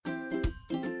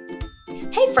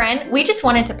Hey friend, we just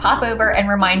wanted to pop over and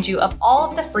remind you of all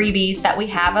of the freebies that we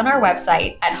have on our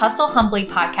website at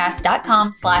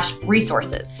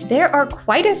hustlehumblypodcast.com/resources. There are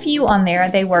quite a few on there.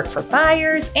 They work for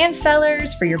buyers and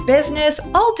sellers, for your business,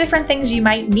 all different things you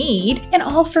might need, and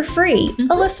all for free.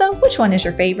 Alyssa, which one is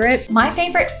your favorite? My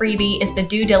favorite freebie is the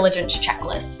due diligence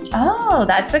checklist. Oh,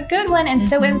 that's a good one and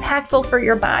so impactful for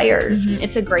your buyers.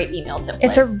 It's a great email template.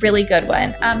 It's a really good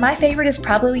one. My favorite is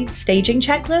probably staging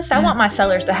checklist. I want my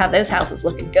sellers to have those houses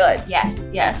looking good.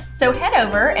 Yes. So head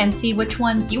over and see which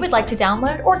ones you would like to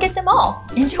download or get them all.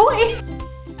 Enjoy.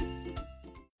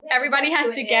 Everybody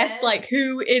has to guess, like,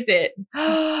 who is it?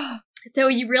 So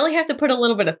you really have to put a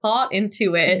little bit of thought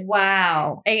into it.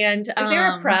 Wow. And Is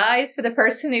there a prize for the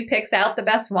person who picks out the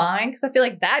best wine? Because I feel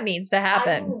like that needs to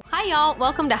happen. Hi, y'all.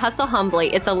 Welcome to Hustle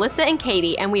Humbly. It's Alyssa and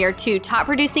Katie, and we are two top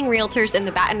producing realtors in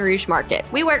the Baton Rouge market.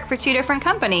 We work for two different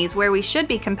companies where we should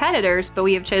be competitors, but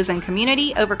we have chosen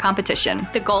community over competition.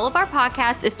 The goal of our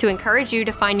podcast is to encourage you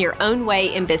to find your own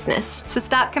way in business. So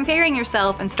stop comparing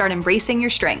yourself and start embracing your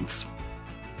strengths.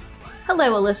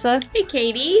 Hello, Alyssa. Hey,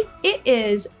 Katie. It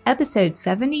is episode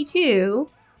 72,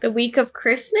 The week of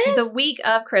Christmas? the week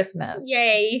of Christmas.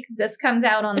 Yay. This comes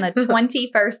out on the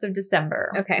 21st of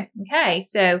December. Okay. Okay,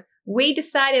 so we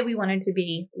decided we wanted to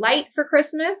be light for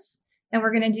Christmas, and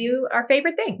we're going to do our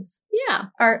favorite things. Yeah,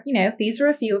 These are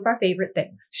a few of our favorite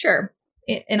things sure.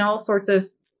 in all sorts of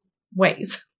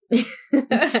ways.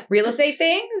 Real estate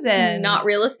things and Not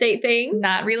real estate things.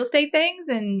 not real estate things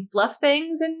and fluff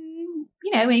things and,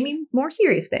 maybe more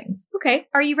serious things. Okay.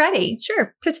 Are you ready?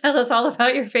 Sure. To tell us all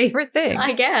about your favorite things.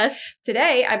 I guess.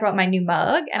 Today, I brought my new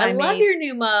mug and I love your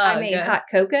new mug. I made hot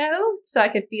cocoa so I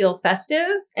could feel festive.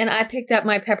 And I picked up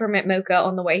my peppermint mocha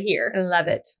on the way here. I love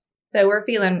it. So we're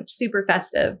feeling super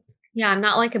festive. Yeah, I'm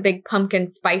not like a big pumpkin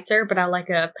spicer, but I like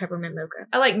a peppermint mocha.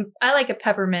 I like a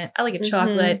peppermint. I like a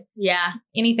chocolate. Yeah.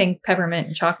 Anything peppermint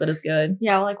and chocolate is good.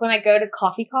 Yeah, like when I go to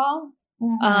Coffee Call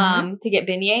to get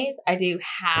beignets, I do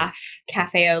half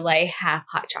cafe au lait, half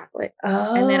hot chocolate.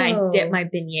 And then I dip my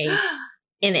beignets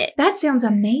in it. That sounds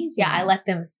amazing. Yeah, I let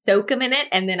them soak them in it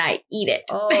and then I eat it.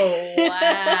 Oh,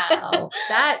 wow.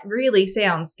 That really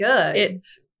sounds good.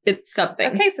 It's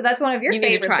something. Okay, so that's one of your You need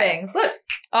to favorite try it. things. Look,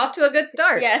 off to a good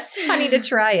start. Yes. I need to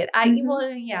try it. I'll give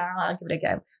it a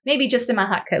go. Maybe just in my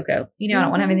hot cocoa. I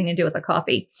don't want to have anything to do with the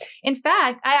coffee. In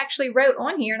fact, I actually wrote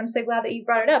on here, and I'm so glad that you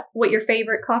brought it up, what your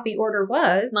favorite coffee order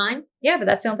was. Mine? Yeah, but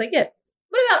that sounds like it.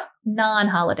 What about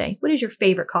non-holiday? What is your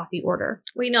favorite coffee order?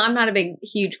 Well, I'm not a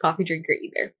huge coffee drinker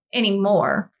either.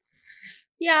 Anymore.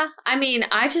 Yeah, I mean,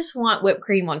 I just want whipped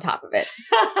cream on top of it.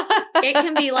 It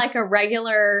can be like a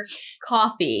regular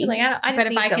coffee, Like, I just but if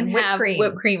need I some can whipped have cream.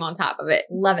 whipped cream on top of it,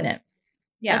 Loving it.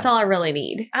 Yeah. that's all I really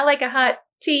need. I like a hot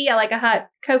tea. I like a hot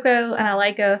cocoa, and I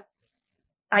like a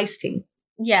iced tea.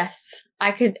 Yes,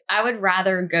 I would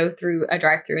rather go through a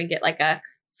drive-through and get like a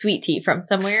sweet tea from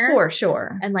somewhere For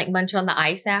sure. and like munch on the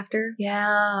ice after.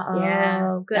 Yeah. Yeah.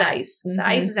 Oh, good That's- ice. The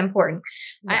ice is important.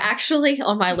 I actually,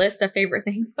 on my list of favorite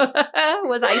things,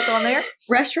 Was ice on there?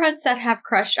 restaurants that have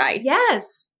crushed ice.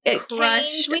 Yes.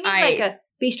 Crushed We need like a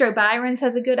ice. Bistro Byron's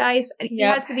has a good ice. It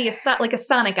Yep. has to be like a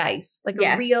Sonic ice, like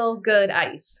Yes. a real good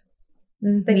ice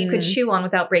that you could Mhm. chew on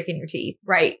without breaking your teeth.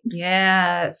 Right.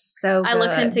 Yes. So I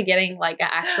looked good. into getting like an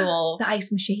actual. the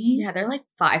ice machine. Yeah, they're like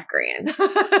 $5,000.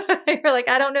 You're like,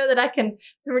 I don't know that I can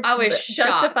I was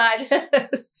justify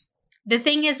this. The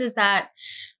thing is that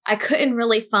I couldn't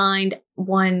really find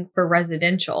one for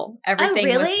residential. Everything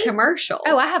really? was commercial.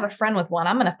 Oh, I have a friend with one.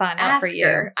 I'm going to find out for Ask you.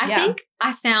 her. I think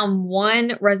I found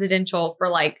one residential for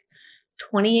like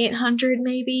 $2,800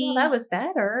 maybe. Well, that was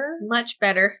better. much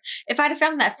better. If I'd have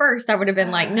found that first, I would have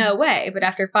been like, no way. But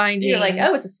after finding You're like,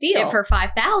 oh, it's a steal. it for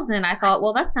 $5,000, I thought,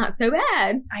 well, that's not so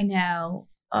bad. I know.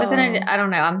 But then I don't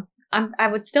know. I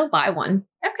would still buy one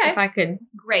Okay. if I could.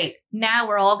 Great. Now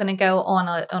we're all going to go on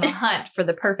a hunt for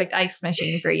the perfect ice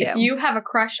machine for you. If you have a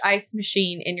crushed ice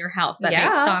machine in your house that Yeah.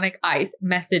 makes Sonic Ice,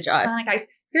 message us. Sonic ice.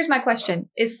 Here's my question: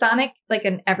 is Sonic like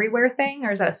an everywhere thing,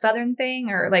 or is that a Southern thing,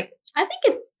 or like I think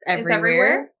it's everywhere. It's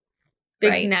everywhere? Big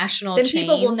Right. national then chain.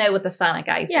 people will know what the Sonic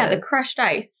ice Yeah, is. the crushed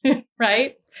ice.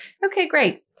 Right? Okay,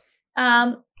 great.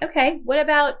 Okay, what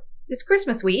about it's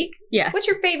Christmas week? Yes. What's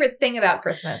your favorite thing about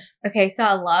Christmas? Okay, so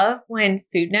I love when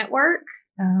Food Network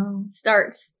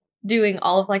starts doing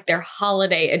all of like their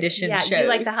holiday edition Yeah, shows. you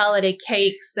like the holiday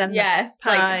cakes and Yes,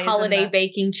 pies like and holiday the-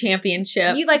 baking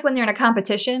championship. you like when they're in a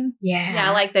competition? Yeah. Yeah,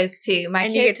 I like those too. My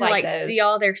and kids you get to like those. see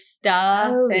all their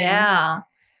stuff. Oh, and- yeah.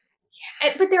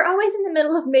 But they're always in the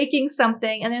middle of making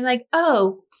something and they're like,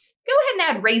 oh, go ahead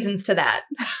and add raisins to that.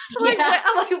 I'm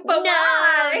like, but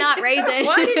why? not raisin.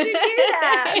 Why did you do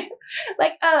that?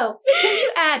 Like, oh, can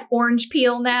you add orange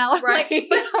peel now? Right.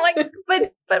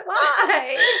 But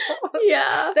why?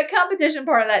 Yeah. The competition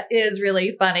part of that is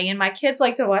really funny. And my kids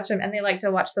like to watch them, and they like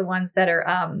to watch the ones that are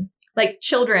like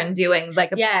children doing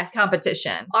like a Yes.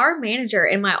 competition. Our manager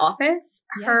in my office,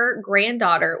 Yeah. her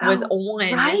granddaughter was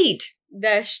on Right.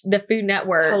 the Food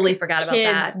Network. Totally forgot about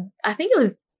that. I think it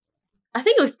was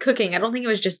cooking. I don't think it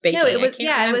was just baking. No, it I was,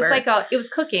 can't it was remember. like it was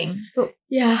cooking. But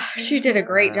Yeah, she did a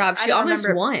great job. I She don't almost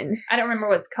remember- won. I don't remember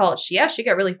what it's called. She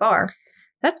got really far.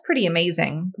 That's pretty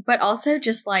amazing. But also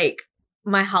just like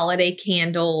my holiday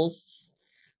candles.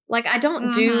 Like I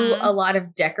don't do Mhm. a lot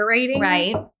of decorating.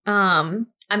 Right.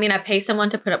 I mean, I pay someone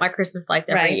to put up my Christmas lights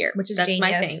every Right, year, which is that's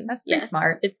my genius. thing. That's pretty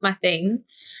smart. It's my thing.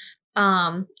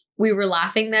 We were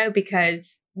laughing though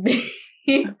because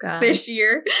Oh, God. this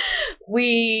year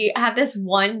we have this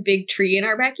one big tree in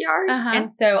our backyard, Uh-huh.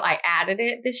 and so I added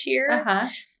it this year, Uh-huh.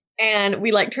 and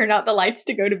we like turned out the lights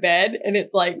to go to bed, and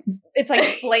it's like It's like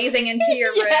blazing into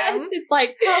your Yes, room. it's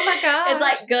like Oh my God. it's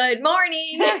like good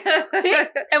morning.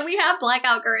 And we have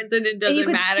blackout curtains, and it doesn't you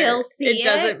can matter. still see it?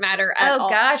 doesn't matter at Oh all.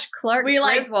 gosh, Clark We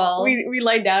like- Griswold. We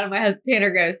laid down, and my husband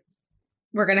Tanner goes,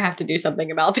 "We're gonna have to do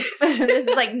something about this." This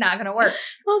is like not gonna work.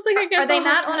 I was like, I guess Are they I'll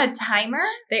have not on to. a timer?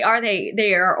 They are.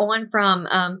 They are on from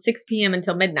 6 p.m.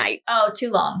 until midnight. Oh, too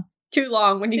long. Too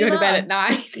long when you Too go to bed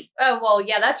long. at 9. Oh well,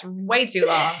 yeah, that's way too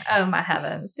long. Oh my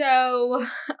heavens. So,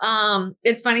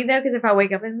 it's funny though, because if I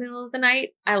wake up in the middle of the night,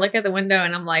 I look at the window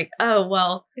and I'm like, oh,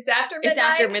 well, It's after midnight. it's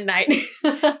after midnight.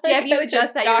 Yeah, if you Because adjust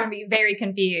it's that, you're dark. gonna be very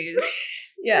confused.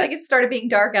 Yes. Like it started being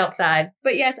dark outside.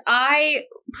 But yes, I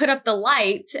put up the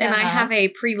lights and I Uh-huh. have a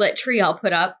pre-lit tree I'll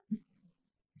put up.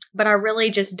 But I really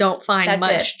just don't find That's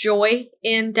much joy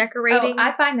in decorating. Oh,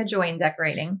 I find the joy in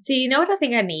decorating. See, you know what I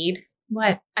think I need?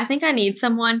 What? I think I need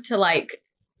someone to like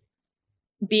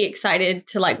be excited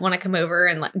to like want to come over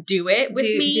and like do it with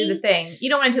me. Do the thing. You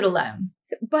don't want to do it alone.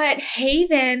 But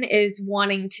Haven is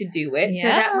wanting to do it, so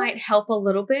that Yeah. might help a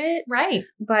little bit. Right.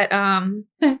 But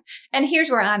And here's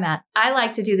where I'm at. I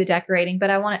like to do the decorating, but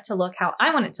I want it to look how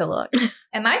I want it to look.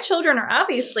 And my children are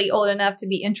obviously old enough to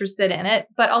be interested in it,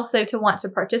 but also to want to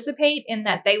participate in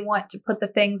that they want to put the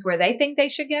things where they think they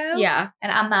should go. yeah,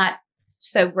 And I'm not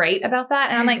so great about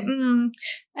that. And I'm like,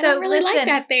 I So don't really listen, like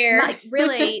that there.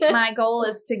 my goal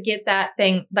is to get that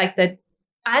thing, like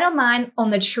I don't mind on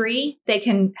the tree. They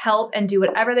can help and do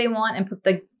whatever they want and put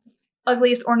the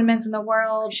ugliest ornaments in the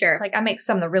world. Sure. Like I make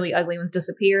some of the really ugly ones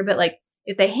disappear, but like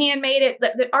if they handmade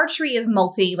it, our tree is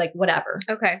multi, like whatever.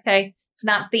 Okay. Okay. It's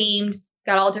not themed. It's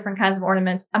got all different kinds of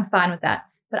ornaments. I'm fine with that.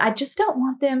 But I just don't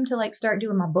want them to like start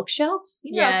doing my bookshelves.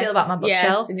 You know how I feel about my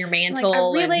bookshelves. Yes, and your Like, mantle.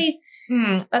 I really,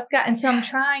 that's got, and so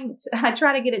I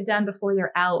try to get it done before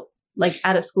they're out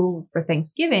of school for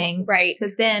Thanksgiving. right.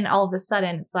 Because then all of a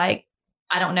sudden it's like,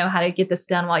 I don't know how to get this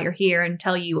done while you're here and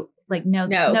tell you like, no,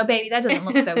 baby, that doesn't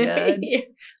look so good. yeah.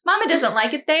 Mama doesn't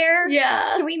like it there.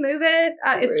 Yeah. Can we move it?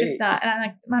 It's just Right. not. And I'm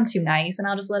like, I'm too nice. And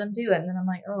I'll just let them do it. And then I'm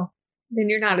like, oh, Then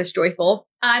you're not as joyful.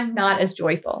 I'm not as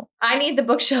joyful. I need the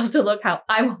bookshelves to look how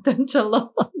I want them to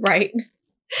look. Right.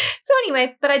 So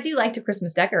anyway, but I do like to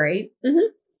Christmas decorate. Mhm.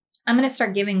 I'm going to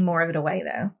start giving more of it away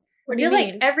though. What I do you feel like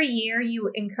mean? every year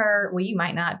you incur, well, you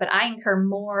might not, but I incur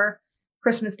more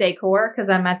Christmas decor because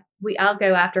I'll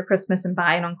go after Christmas and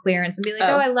buy it on clearance and be like,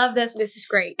 Oh. oh, I love this. This is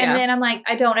great. And yeah. then I'm like,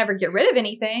 I don't ever get rid of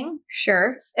anything.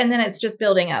 Sure. And then it's just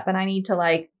building up and I need to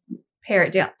like pare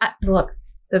it down. Look,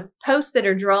 the posts that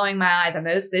are drawing my eye the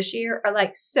most this year are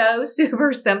like so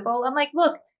super simple. I'm like,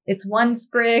 look, it's one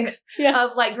sprig Yeah.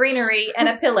 of like greenery and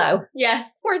a pillow.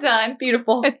 Yes. We're done.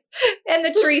 Beautiful. And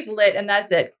the tree's lit and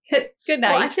that's it. Good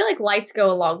night. Well, I feel like lights go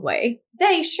a long way.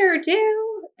 They sure do.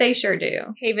 They sure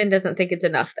do. Haven doesn't think it's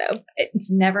enough though.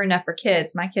 It's never enough for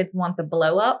kids. My kids want the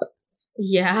blow up.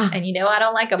 Yeah. And you know, I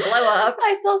don't like a blow up.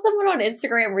 I saw someone on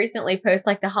Instagram recently post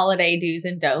like the holiday do's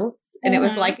and don'ts. And it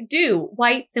was Mhm. like, do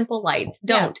white, simple lights.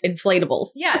 Don't inflatables.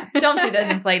 Yeah. Don't do those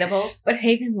inflatables. But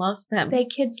Haven loves them.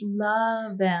 Kids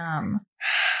love them.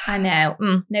 I know.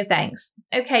 No thanks.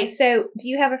 Okay. So do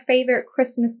you have a favorite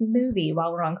Christmas movie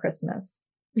while we're on Christmas?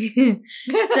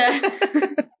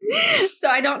 So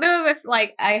I don't know if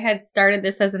like I had started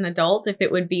this as an adult, if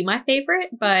it would be my favorite,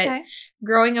 but Okay.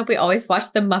 growing up, we always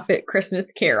watched the Muppet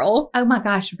Christmas Carol. Oh my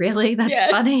gosh. Really? That's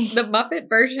Yes, funny. The Muppet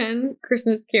version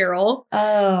Christmas Carol.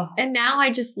 Oh, And now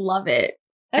I just love it.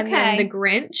 And then okay. the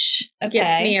Grinch Okay.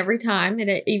 gets me every time, and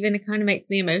it even kind of makes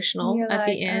me emotional You're at like,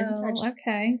 the end. I oh, just,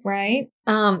 okay. Right.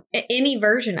 Any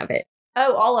version of it.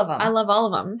 Oh, all of them. I love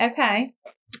all of them. Okay.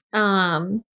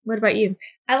 What about you?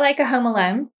 I like a Home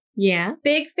Alone. Yeah.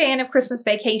 Big fan of Christmas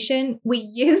Vacation. We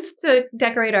used to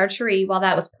decorate our tree while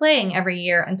that was playing every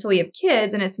year until we have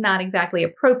kids, and it's not exactly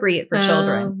appropriate for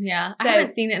children. Yeah. So- I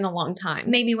haven't seen it in a long time.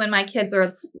 Maybe when my kids are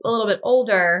a little bit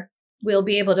older, we'll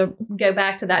be able to go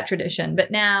back to that tradition.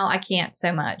 But now I can't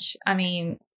so much. I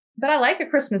mean, but I like a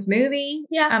Christmas movie.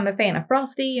 Yeah. I'm a fan of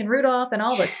Frosty and Rudolph and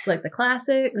all the like the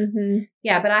classics. Mhm.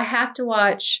 Yeah, but I have to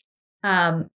watch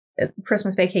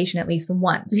Christmas Vacation at least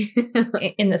once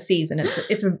in the season.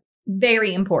 It's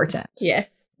very important.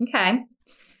 Yes. Okay.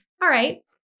 All right.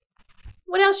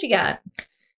 What else you got?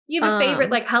 You have a favorite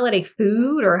like holiday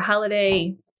food or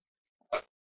holiday?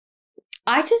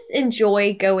 I just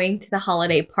enjoy going to the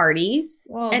holiday parties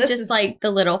Well, and this just is- like the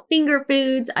little finger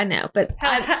foods. I know, but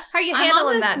How are you I'm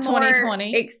handling almost that more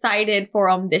 2020? excited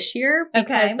for them this year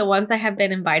because Okay. the ones I have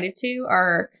been invited to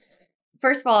are,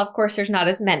 first of all, of course, there's not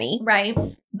as many, Right.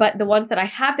 but the ones that I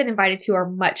have been invited to are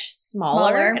much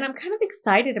smaller. And I'm kind of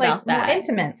excited Like about more that.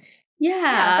 intimate.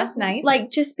 Yeah. That's nice. Like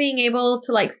just being able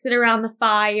to like sit around the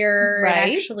fire and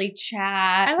Right. actually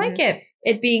chat. I like and it.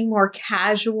 it being more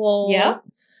casual. Yep.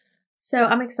 So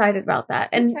I'm excited about that.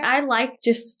 And Okay. I like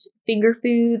just finger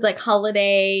foods, like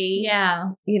holiday, Yeah.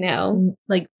 you know,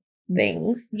 Like,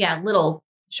 things. yeah, little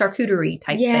charcuterie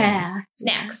type Yeah. things.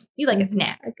 Snacks. You like a Mhm.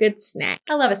 snack. A good snack.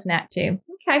 I love a snack too.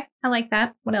 Okay. I like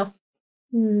that. What else?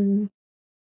 Hmm.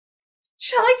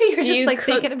 I like that you're Do just you like cook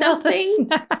thinking about the something?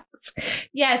 snacks.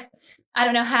 Yes. I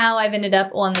don't know how I've ended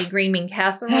up on the green bean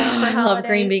casserole for I love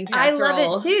green holidays. bean I love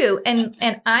casserole. it too. And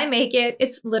I make it.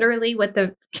 It's literally what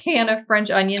the can of French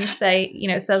onions says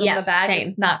Yeah, on the back. same.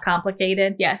 It's not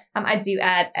complicated. Yes. I do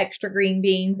add extra green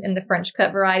beans in the French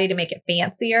cut variety to make it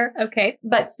fancier. Okay.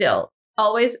 But still,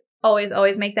 always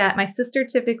make that. My sister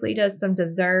typically does some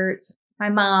desserts. My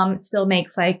mom still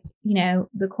makes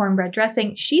the cornbread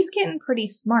dressing. She's getting pretty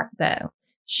smart though.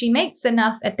 She makes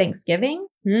enough at Thanksgiving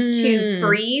to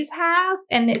freeze half.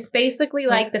 And it's basically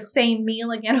like the same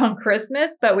meal again on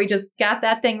Christmas, but we just got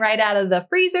that thing right out of the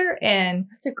freezer and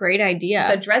That's a great idea.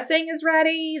 the dressing is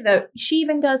ready. She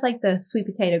even does like the sweet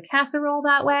potato casserole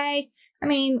that way. I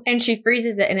mean, and she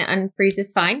freezes it and it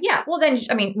unfreezes fine. yeah. Well, then,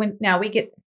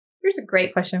 here's a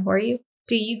great question for you.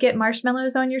 Do you get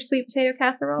marshmallows on your sweet potato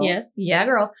casserole? Yes. Yeah,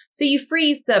 girl. So you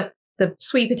freeze the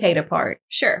sweet potato part,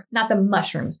 Sure. not the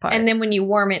mushrooms part. And then when you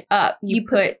warm it up, you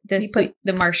put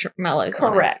the marshmallows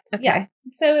on it. correct. Okay. Yeah.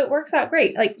 So it works out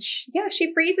great. Like,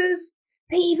 she freezes.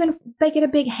 They get a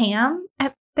big ham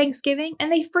at Thanksgiving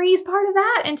and they freeze part of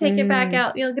that and take it back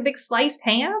out. You know, the big sliced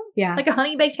ham, Yeah. like a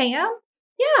honey baked ham.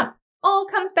 Yeah. All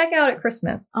comes back out at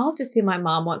Christmas. I'll have to see if my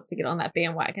mom wants to get on that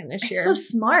bandwagon this year. It's so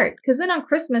smart because then on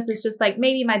Christmas it's just like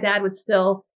maybe my dad would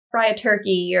still fry a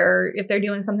turkey or if they're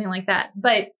doing something like that,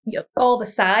 but all the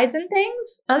sides and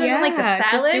things other than like the salad,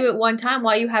 just do it one time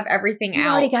while you have everything you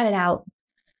out. already got it out.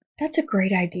 That's a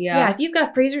great idea. Yeah, if you've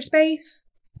got freezer space,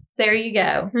 there you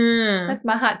go. That's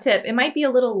my hot tip. It might be a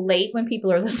little late when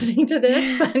people are listening to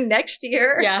this, but next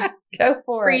year, Yeah. go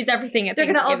for Freeze it. everything at They're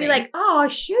gonna all be Thanksgiving. like, "Oh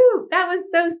shoot, that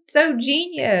was so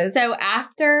genius." So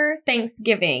after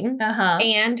Thanksgiving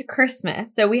and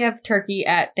Christmas, so we have turkey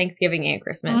at Thanksgiving and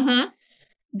Christmas. Mhm.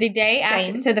 The day after,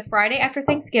 Same. so the Friday after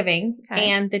Thanksgiving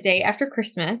Okay. and the day after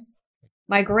Christmas,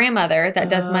 my grandmother that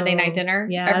does Monday night dinner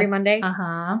every Monday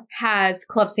has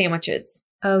club sandwiches.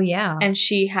 Oh yeah. And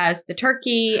she has the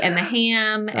turkey and the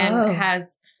ham and Oh.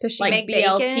 has Does she like make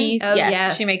BLTs. bacon? Oh,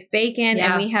 yes, she makes bacon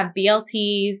Yeah. and we have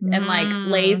BLTs and like Mm.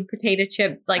 Lay's potato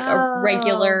chips, like a Oh,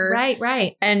 regular.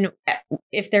 Right. And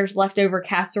if there's leftover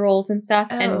casseroles and stuff,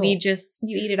 and we Oh. just,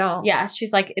 You eat it all. yeah,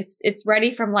 she's like, it's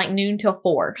ready from like noon till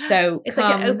 4. So It's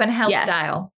like an open house yes.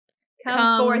 style. Come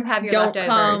Come, forth, have your don't leftovers.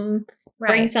 come, Right.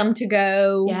 bring some to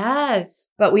go. Yes.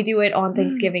 But we do it on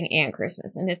Thanksgiving and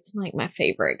Christmas, and it's like my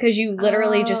favorite because you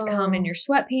literally just come in Oh. your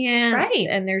sweatpants, Right.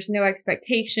 and there's no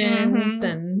expectations, Mhm.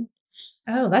 and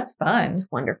Oh, that's fun. it's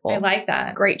wonderful. I like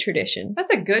that. Great tradition.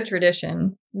 That's a good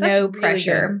tradition. That's No really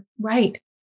pressure. good. Right.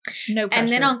 No pressure.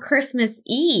 And then on Christmas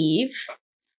Eve,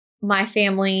 my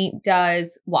family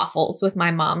does waffles with my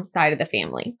mom's side of the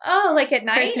family. oh, like at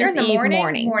night or Christmas in the Eve morning?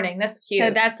 morning. Morning. That's cute. So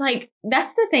that's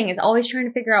the thing is always trying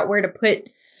to figure out where to put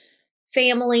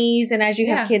families, and as you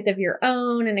Yeah. have kids of your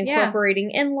own, and Yeah.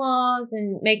 incorporating in-laws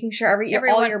and making sure all your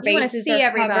you wanna bases see are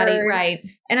everybody, covered. right?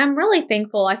 And I'm really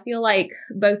thankful. I feel like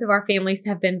both of our families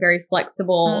have been very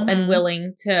flexible Mhm. and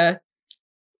willing to,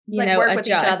 Like, work adjust. with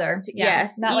each other. Yeah.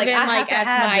 Yes, Not like, even I have like to as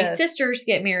have my this. sisters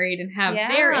get married and have Yeah.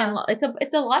 their in-law. It's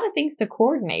a lot of things to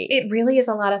coordinate. It really is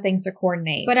a lot of things to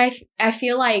coordinate. But I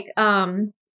feel like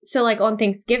so like on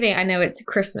Thanksgiving, I know it's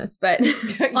Christmas, but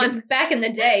on back in the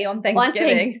day on on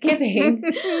Thanksgiving,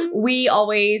 Thanksgiving we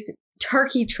always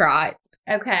turkey trot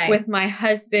Okay. with my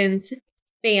husband's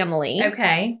family,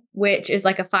 okay. which is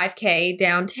like a 5K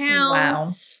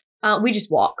downtown. Wow. We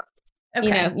just walk.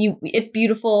 Okay. You know, it's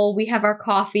beautiful. We have our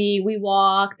coffee. We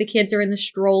walk. The kids are in the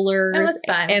strollers. Oh, that's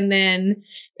fun. And then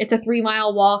it's a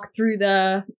 3-mile walk through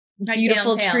the Like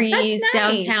beautiful downtown. trees That's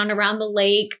nice. downtown around the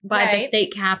lake by the Right.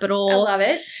 state I capitol. love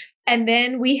it. And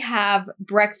then we have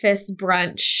breakfast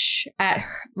brunch at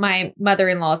my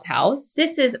mother-in-law's house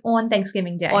This is on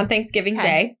Thanksgiving Day. on Thanksgiving Okay.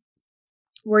 Day.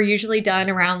 We're usually done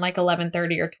around like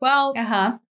 11:30 or 12.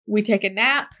 Uh-huh. We take a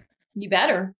nap. You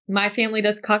better. My family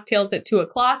does cocktails at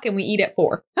 2:00 and we eat at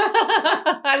 4.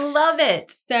 I love it.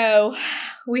 So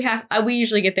we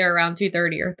usually get there around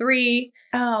 2:30 or 3.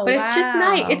 Oh, But it's just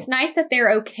nice. It's nice that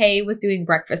they're okay with doing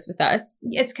breakfast with us.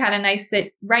 It's kind of nice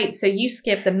that, right, so you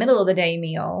skip the middle of the day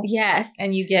meal. Yes.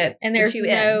 And you get and the there's 2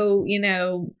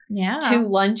 no, ends. Yeah. 2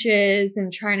 lunches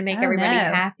and trying to make Oh, everybody no.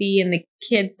 happy and the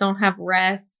kids don't have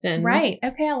rest and Right.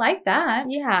 Okay, I like that.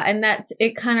 Yeah, and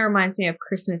it kind of reminds me of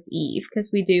Christmas Eve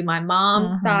because we do my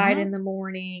mom's Mhm. side in the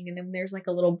morning and then there's like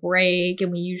a little break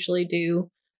and we usually do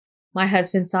my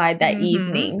husband's side that Mhm.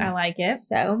 evening. I like it.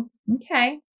 So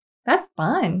Okay. That's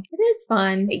fun. it is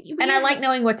fun. And I like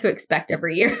knowing what to expect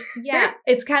every year. Yeah.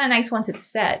 It's kind of nice once it's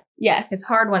set. Yes. It's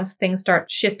hard once things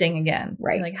start shifting again.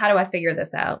 Right. Like, how do I figure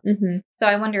this out? Mm-hmm. So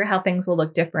I wonder how things will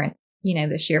look different,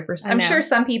 this year. I I'm know. sure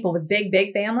some people with big,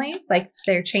 big families, like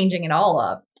they're changing it all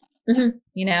up. Mhm.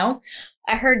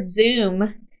 I heard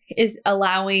Zoom is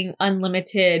allowing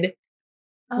unlimited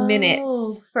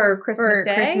minutes for Christmas for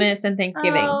Day? Christmas and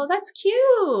Thanksgiving. Oh, that's cute.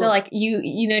 So like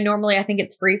normally I think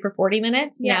it's free for 40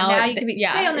 minutes. Yeah, now you can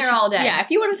stay on it's there all day. Yeah, if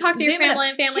you want to talk to your Zoom it family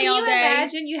and family Can all you day.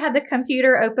 imagine you had the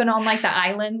computer open on like the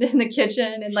island in the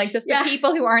kitchen and like just Yeah. the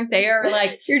people who aren't there,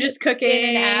 like You're just cooking.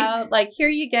 in and out, like here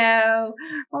you go.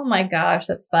 Oh my gosh,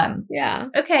 that's fun. Yeah.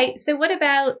 Okay, so what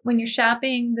about when you're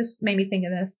shopping? This made me think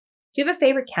of this. Do you have a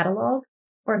favorite catalog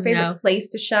or a favorite No. place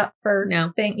to shop for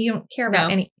No. thing? You don't care about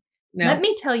No. any. No. Let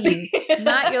me tell you, you're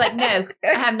like, no,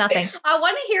 I have nothing. I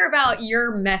want to hear about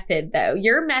your method though.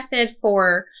 Your method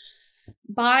for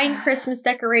buying Christmas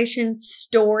decorations,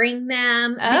 storing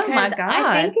them. Oh, my because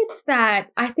God.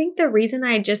 I think the reason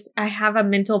I have a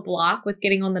mental block with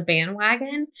getting on the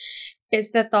bandwagon is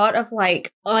the thought of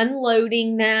like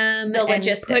unloading them, The and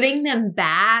logistics. putting them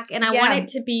back. And I Yeah. want it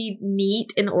to be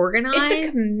neat and organized. It's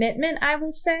a commitment, I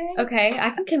will say. Okay, I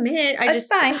can commit. That's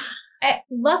fine.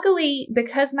 Luckily,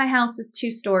 because my house is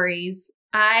 2 stories,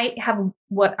 I have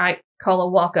what I call a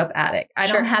walk-up attic. I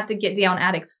Sure. don't have to get down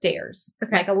attic stairs,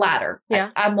 Okay. like a ladder. Yeah.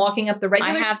 I'm walking up the I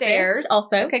regular have stairs. this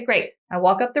also. Okay, great. I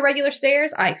walk up the regular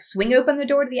stairs. I swing open the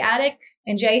door to the attic,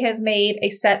 and Jay has made a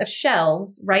set of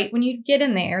shelves right when you get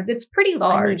in there. That's pretty I need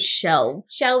large.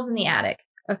 shelves. Shelves in the attic.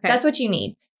 Okay. That's what you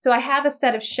need. So I have a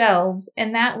set of shelves,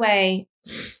 and that way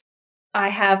I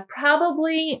have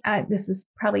probably, this is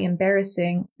probably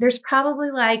embarrassing, there's probably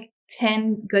like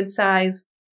 10 good size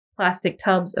plastic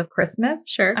tubs of Christmas.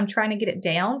 Sure. I'm trying to get it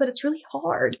down, but it's really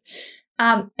hard.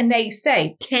 And they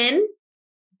say, 10.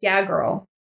 yeah, girl,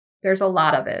 there's a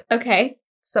lot of it. Okay.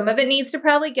 Some of it needs to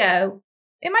probably go.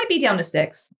 It might be down to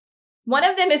 6. One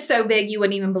of them is so big you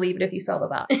wouldn't even believe it if you saw the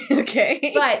box.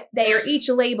 Okay. But they are each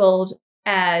labeled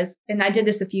as, and I did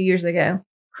this a few years ago,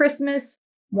 Christmas,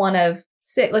 1 of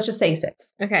 6. Let's just say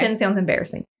 6. Okay. 10 sounds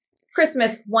embarrassing.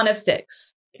 Christmas, 1 of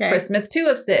 6. Okay. Christmas, 2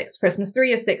 of 6. Christmas,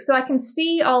 3 of 6. So I can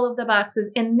see all of the boxes.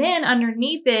 And then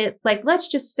underneath it, like, let's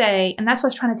just say, and that's what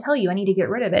I was trying to tell you, I need to get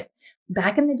rid of it.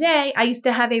 Back in the day, I used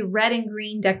to have a red and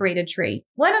green decorated tree.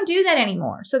 Well, I don't do that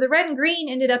anymore. So the red and green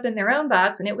ended up in their own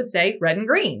box and it would say red and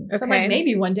green. So I'm Okay. like,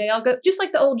 maybe one day I'll go, just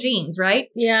like the old jeans, right?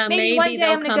 Yeah, Maybe one day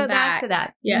they'll I'm going to come go back to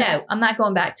that. Yes. No, I'm not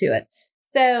going back to it.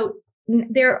 So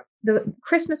the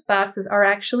Christmas boxes are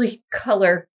actually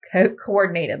color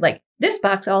coordinated. Like this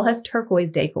box all has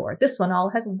turquoise decor. This one all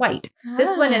has white.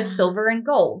 This one is silver and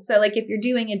gold. So like if you're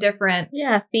doing a different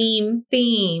theme.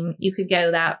 you could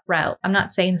go that route. I'm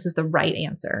not saying this is the right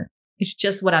answer. It's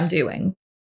just what I'm doing.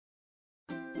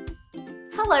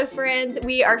 Hello, friends.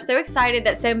 We are so excited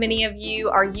that so many of you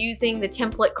are using the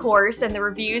template course and the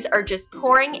reviews are just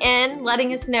pouring in,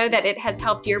 letting us know that it has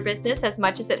helped your business as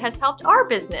much as it has helped our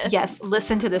business. Yes,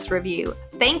 listen to this review.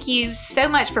 Thank you so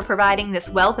much for providing this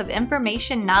wealth of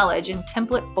information, knowledge, in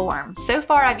template form. So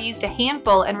far, I've used a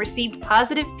handful and received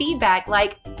positive feedback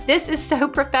like, "This is so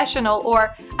professional,"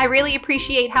 or "I really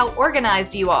appreciate how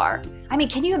organized you are." I mean,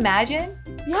 can you imagine?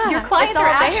 Yeah, Your clients it's are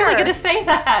all actually there. going to say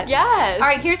that. Yes. All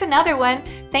right, here's another one.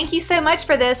 Thank you so much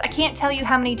for this. I can't tell you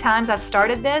how many times I've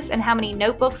started this and how many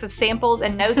notebooks of samples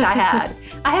and notes I had.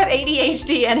 I have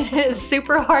ADHD and it is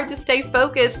super hard to stay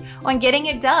focused on getting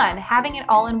it done. Having it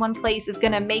all in one place is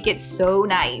going to make it so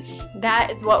nice. That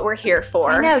is what we're here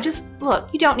for. I know, just look,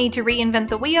 you don't need to reinvent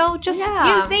the wheel. Just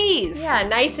use these. Yeah,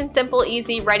 nice and simple,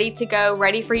 easy, ready to go,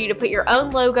 ready for you to put your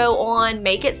own logo on,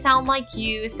 make it sound like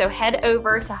you. So head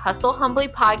over to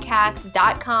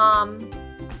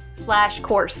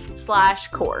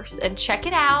hustlehumblypodcast.com/course and check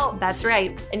it out. That's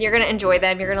right. And you're going to enjoy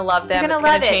them. You're going to love them. You're It's gonna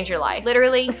going to love it. change your life.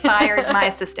 Literally fired my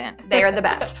assistant. They are the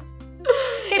best.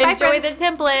 Okay, bye, Enjoy friends. the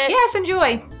template. Yes,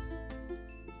 enjoy.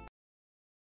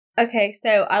 Okay, so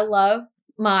I love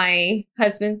my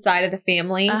husband's side of the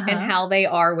family and how they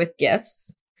are with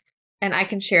gifts. And I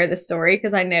can share the story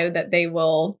because I know that they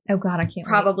will Oh God, I can't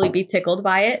probably be tickled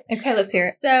by it. wait. Okay, let's hear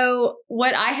it. So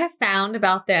what I have found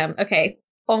about them, okay,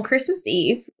 on Christmas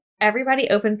Eve, everybody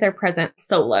opens their present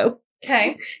solo.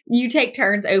 Okay. You take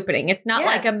turns opening. It's not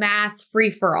like a Yes. mass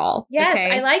free-for-all. Yes,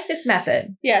 okay? I like this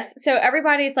method. Yes. So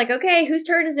everybody, it's like, okay, whose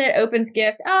turn is it? Opens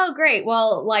gift. Oh, great.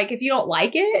 Well, like, if you don't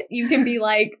like it, you can be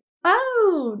like,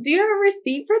 oh, do you have a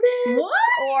receipt for this?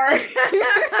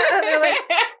 They're like,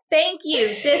 thank you.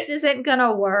 This isn't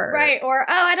gonna work. Right. Or,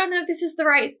 oh, I don't know if this is the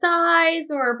right size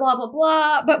or blah, blah,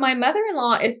 blah. But my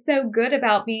mother-in-law is so good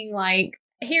about being like,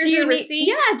 Here's do you your need- receipt.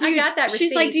 Yeah, I got that receipt.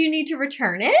 She's like, do you need to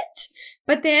return it?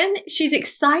 But then she's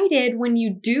excited when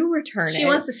you do return it. She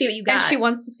wants to see what you got. And she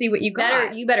wants to see what you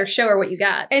got. You better show her what you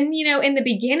got. And, you know, in the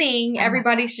beginning, Oh my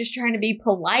everybody's just trying to be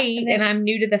polite And and, then I'm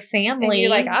new to the family. And you're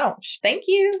like, I don't. Thank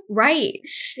you. Right.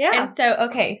 Yeah. And so,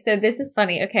 okay, so this is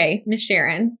funny. Okay, Miss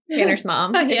Sharon, Tanner's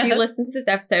mom, if Yes. you listen to this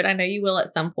episode, I know you will at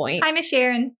some point. Hi, Miss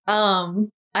Sharon.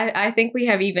 I think we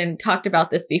have even talked about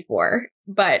this before,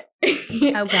 but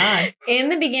Oh God. in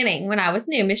the beginning, when I was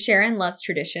new, Miss Sharon loves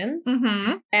traditions,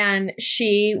 Mm-hmm. and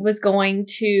she was going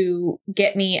to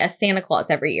get me a Santa Claus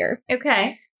every year.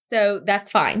 Okay. So that's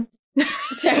fine.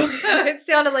 So, It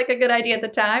sounded like a good idea at the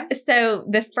time. so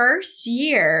the first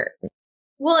year,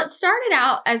 well, it started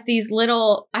out as these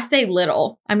little, I say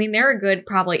little, I mean, they're a good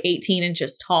probably 18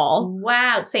 inches tall.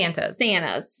 Wow, Santas.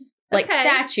 Santas, like Okay.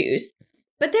 statues.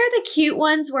 But they're the cute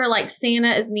ones where like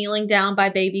Santa is kneeling down by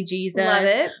baby Jesus. Love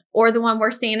it. Or the one where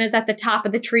Santa's at the top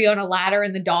of the tree on a ladder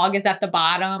and the dog is at the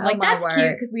bottom. Oh, Like my that's word.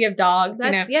 cute because we have dogs,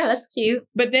 you know. Yeah, that's cute.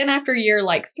 But then after year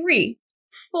like 3,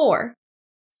 4.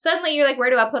 Suddenly you're like, where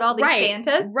do I put all these Right.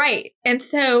 Santas? Right. And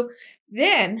so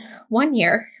then one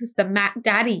year, it was the Mac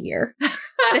Daddy year.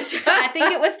 I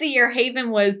think it was the year Haven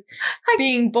was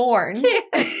being born.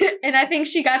 And I think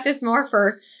she got this more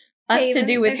for us to Haven,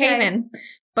 do with okay. Haven.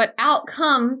 But out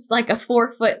comes like a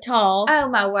 4 foot tall Oh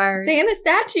my word. Santa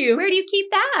statue. Where do you keep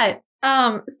that?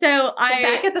 So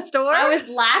Back at the store? I was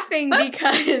laughing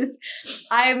because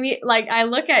I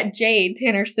look at Jade,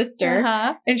 Tanner's sister,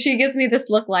 Uh-huh. and she gives me this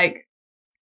look like,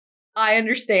 I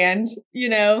understand, you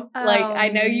know, like Oh, I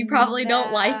know you probably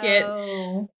don't like it.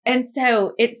 no. And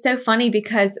so it's so funny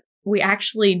because we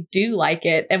actually do like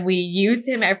it and we use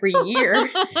him every year.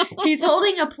 He's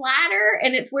holding a platter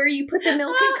and it's where you put the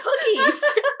milk and cookies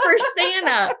for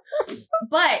Santa.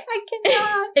 But I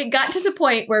cannot. it got to the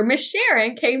point where Miss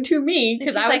Sharon came to me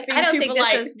because She's I was like, being I don't too think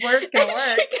polite. this is gonna And work.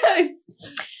 she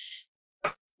goes,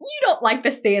 you don't like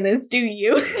the Santas, do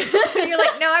you? You're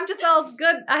like, no, I'm just all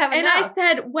good. I have And enough. I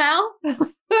said, well,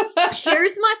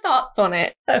 here's my thoughts on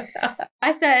it.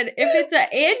 I said, if it's an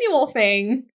annual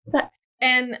thing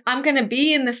and I'm going to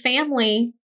be in the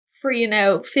family for,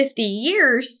 50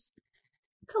 years,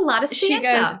 It's a lot of Santa. she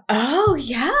goes, oh,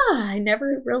 yeah, I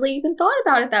never really even thought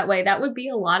about it that way. That would be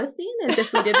a lot of Santas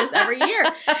if we did this every year.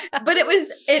 But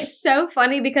it's so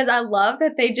funny because I love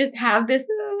that they just have this,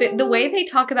 the way they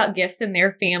talk about gifts in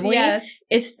their family Yes.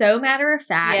 is so matter of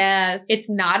fact. Yes. It's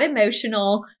not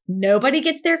emotional. Nobody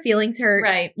gets their feelings hurt.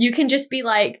 right. You can just be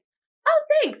like, oh,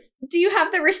 thanks. Do you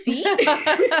have the receipt?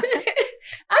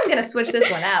 I'm going to switch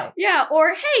this one out. Yeah.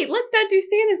 Or, hey, let's not do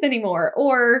Santas anymore.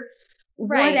 Or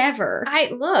Right. whatever. I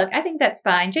think that's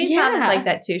fine. Jane's mom is Yeah. like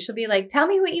that too. She'll be like, tell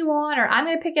me what you want, or I'm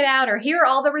going to pick it out, or here are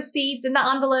all the receipts in the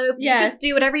envelope. You Yes. just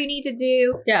do whatever you need to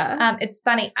do. Yeah. It's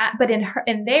funny, but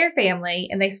in their family,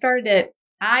 and they started it.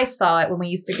 I saw it when we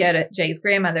used to go to Jay's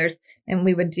grandmother's, and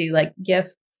we would do like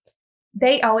gifts.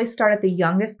 They always start at the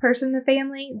youngest person in the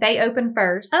family. They open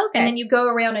first, Okay. and then you go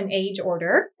around in age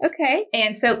order. Okay.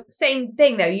 And so, same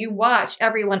thing though. You watch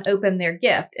everyone open their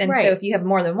gift, and Right. so if you have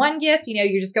more than one gift,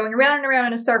 you're just going around and around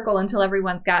in a circle until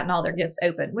everyone's gotten all their gifts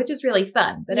open, which is really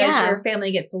fun. But as Yeah. your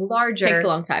family gets larger, Takes a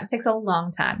long time. takes a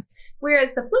long time.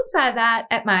 Whereas the flip side of that,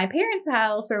 at my parents'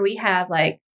 house, where we have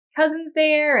like cousins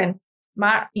there, and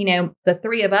the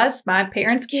three of us, my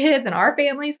parents' kids and our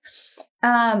families,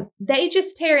 they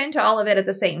just tear into all of it at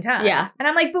the same time. Yeah. And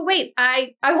I'm like, but wait,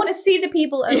 I want to see the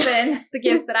people open the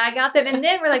gifts that I got them. And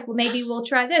then we're like, well, maybe we'll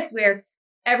try this where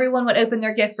everyone would open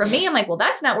their gift from me. I'm like, well,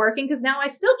 that's not working because now I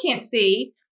still can't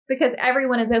see because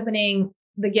everyone is opening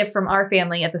the gift from our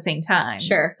family at the same time.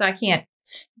 Sure. So I can't.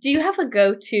 Do you have a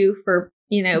go-to for,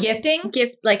 Gifting?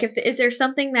 gift? Like, is there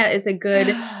something that is a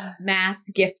good mass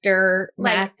gifter?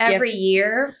 Like every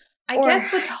year? I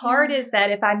guess what's hard is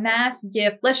that if I mass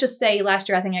gift, let's just say last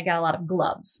year, I think I got a lot of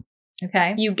gloves.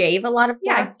 Okay. You gave a lot of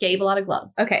Yeah, gloves? I gave a lot of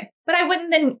gloves. Okay. But I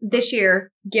wouldn't then this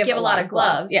year Give a lot of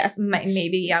gloves. Yes.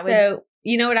 Maybe I would. So,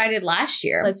 you know what I did last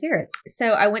year? Let's hear it. So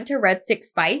I went to Red Stick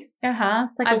Spice. Uh-huh.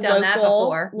 It's like I've done that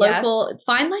before.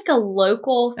 Find like a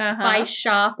local spice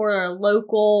shop or a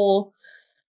local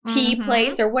tea Mhm.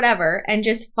 place or whatever and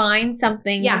just find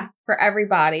something for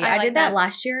everybody. I I like did that that.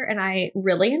 last year and I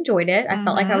really enjoyed it. I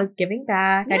felt like I Mhm. was giving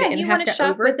back. Yeah, I didn't you have wanna to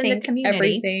shop within the overthink community.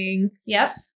 everything.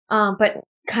 Yep. But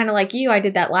kind of like you, I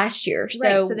did that last year.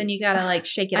 So then you got to like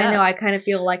shake it up. I know I kind of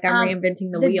feel like I'm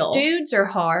reinventing the wheel. Dudes are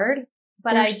hard.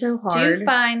 But They're I so hard. do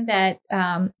find that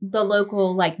the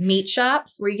local like meat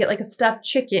shops where you get like a stuffed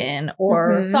chicken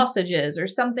or Mhm. sausages or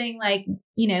something like,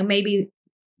 maybe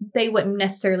they wouldn't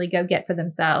necessarily go get for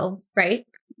themselves. Right?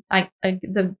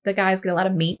 The guys get a lot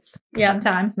of meats. Yeah.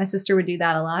 Sometimes my sister would do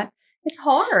that a lot. It's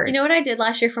hard. You know what I did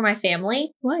last year for my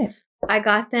family? what? I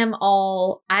got them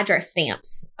all address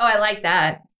stamps. Oh, I like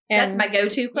that. That's And- my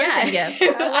go-to closing gift. I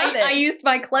love it. I used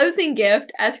my closing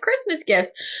gift as Christmas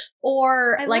gifts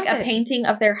or I like love a it. painting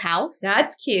of their house.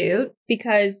 That's cute.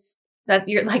 because, That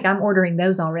you're like, I'm ordering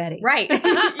those already. right.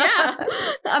 Yeah.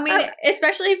 I mean,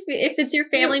 especially if it's your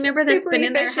family member that's Super been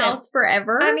in their efficient. house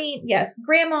forever. I mean, yes,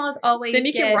 grandmas always then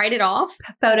you get can write it off.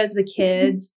 photos of the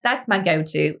kids. That's my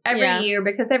go-to every Yeah. year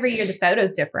because every year the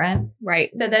photo's different. Right.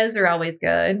 So those are always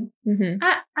good. Mm-hmm.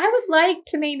 I would like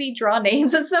to maybe draw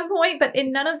names at some point, but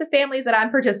in none of the families that I'm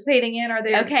participating in are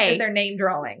there Okay. is there name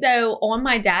drawing. So on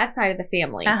my dad's side of the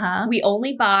family, Uh-huh. we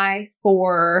only buy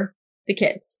for the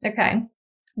kids. Okay.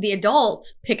 The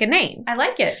adults pick a name. I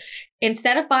like it.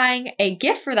 Instead of buying a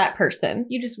gift for that person,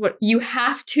 you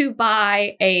have to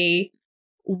buy a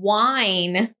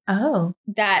wine Oh.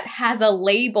 that has a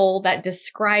label that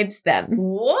describes them.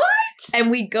 What? And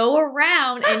we go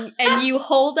around and you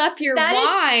hold up your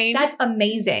wine. That's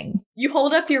amazing. You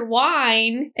hold up your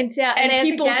wine And so and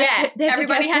people guess.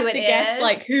 Everybody has to guess,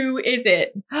 like, who is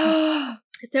it?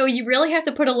 So you really have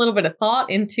to put a little bit of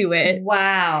thought into it.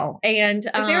 Wow. And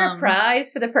Is there a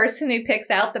prize for the person who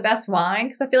picks out the best wine?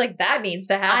 Because I feel like that needs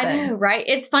to happen. I know, right?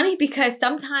 It's funny because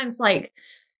sometimes,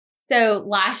 so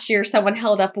last year someone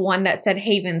held up one that said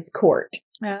Haven's Court.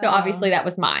 So obviously that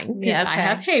was mine because Yeah, I okay.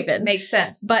 have Haven. Makes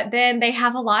sense. But then they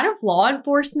have a lot of law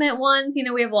enforcement ones.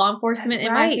 We have law enforcement in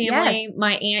my Right, family. yes.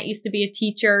 My aunt used to be a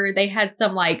teacher. They had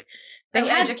some An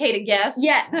educated guess.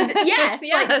 yes, Yes.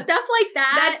 like stuff like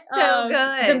that. That's so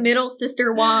good. The middle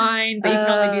sister wine, but you can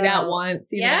only do that once.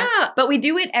 You know? Yeah. But we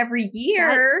do it every year.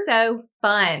 That's so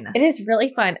fun. It is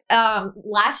really fun.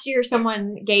 Last year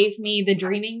someone gave me the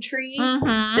dreaming tree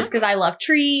Mm-hmm. just because I love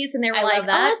trees, and they were I like, love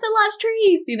that. "Alyssa loves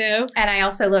trees," And I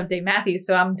also love Dave Matthews,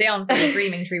 so I'm down for the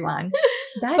Dreaming Tree wine.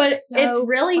 That's But so it's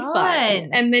really fun. fun.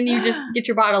 And then you just get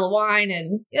your bottle of wine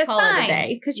and It's call it fine, a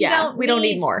day. 'cause you don't we don't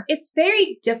need- need more. It's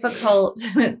very difficult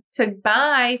to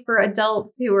buy for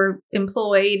adults who are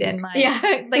employed and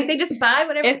like they just buy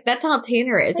whatever. That's how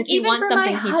Tanner is. Like, if he even wants for my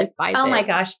something, he hus- just buys it. Oh my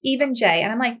gosh, even Jay.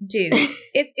 And I'm like, dude,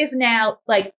 it is now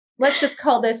like, let's just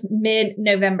call this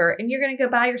mid-November and you're going to go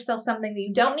buy yourself something that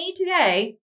you don't need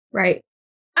today. Right.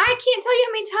 I can't tell you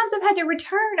how many times I've had to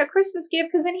return a Christmas gift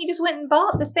because then he just went and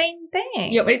bought the same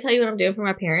thing. You want me to tell you what I'm doing for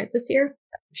my parents this year?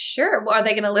 Sure. Well, are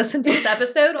they going to listen to this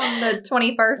episode on the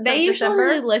 21st They of December?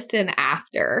 usually listen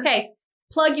after. Okay.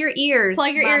 Plug your ears.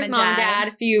 Plug your ears, and mom,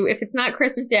 dad. If it's not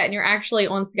Christmas yet and you're actually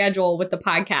on schedule with the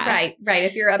podcast. Right.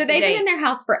 If you're up So to they've date. been in their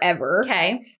house forever.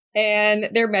 Okay. And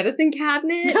their medicine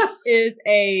cabinet is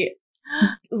a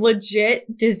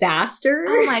legit disaster.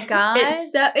 Oh my God.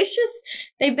 It's just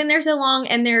they've been there so long,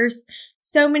 and there's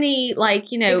so many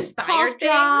Expired cough things?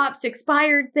 drops,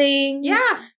 expired things.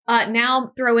 Yeah.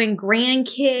 Now throw in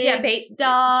grandkids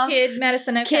stuff, Kid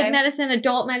medicine. Okay. kid medicine,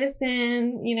 adult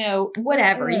medicine,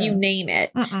 whatever, you name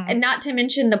it. Mm-mm. And not to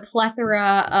mention the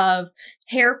plethora of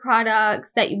hair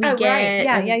products that we Oh, get. right.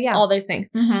 Yeah, and yeah. all those things.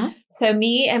 Mm-hmm. So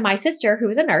me and my sister, who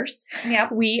is a nurse,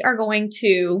 Yep. we are going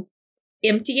to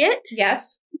empty it,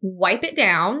 Yes. wipe it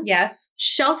down, Yes.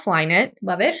 shelf line it,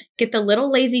 Love it. get the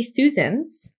little Lazy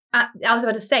Susans, I was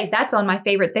about to say, that's on my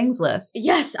favorite things list.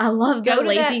 Yes, I love Go the to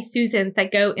lazy Susans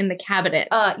that go in the cabinet.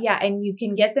 Yeah, and you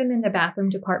can get them in the bathroom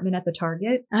department at the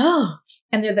Target. Oh,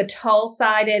 And they're the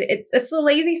tall-sided. It's the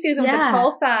Lazy Susan with the Yeah.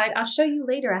 tall side. I'll show you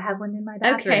later. I have one in my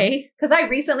bathroom. okay. Because I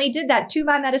recently did that to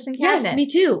my medicine cabinet. Yes, me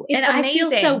too. It's and I feel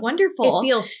so amazing. wonderful. It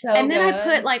feels so and then good.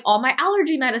 I put like all my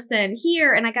allergy medicine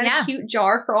here, and I got Yeah. a cute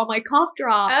jar for all my cough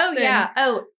drops. Oh, and- yeah.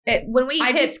 Oh, when we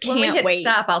I hit, just when we can't hit wait.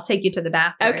 stop, I'll take you to the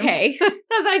bathroom. Okay.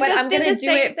 Because I But just I'm did going to the do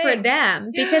same it for thing. them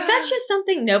because that's just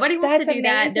something nobody wants That's to do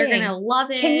that. They're amazing. going to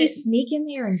love it. Can you sneak in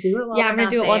there and do it while Yeah, I'm going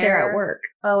to do it while they're at work.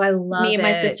 Oh, I love it. Me and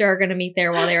my sister are going to meet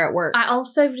there while they're at work. I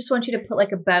also just want you to put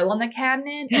like a bow on the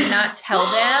cabinet and not tell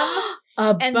them.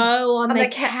 A And bow on the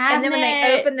cabinet. cabinet. And then when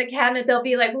they open the cabinet, they'll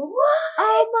be like, what?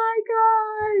 Oh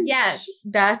my god! Yes.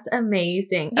 That's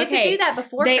amazing. You have to do that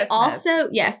before They Christmas. also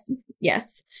yes.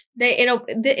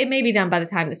 It may be done by the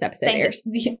time this episode airs.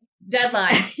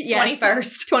 Deadline, Yes.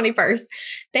 21st. 21st.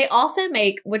 They also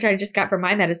make, which I just got from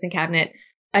my medicine cabinet,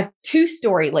 a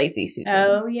 2-story Lazy Susan.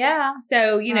 Oh, yeah.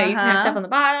 So, you can have Uh-huh. stuff on the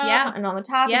bottom Yeah. and on the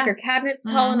top Yeah. if your cabinet's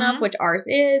tall Mhm. enough, which ours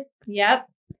is. Yep.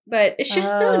 But it's just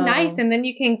so Oh. nice. And then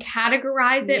you can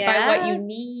categorize it by what you Yes.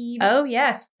 need. Oh,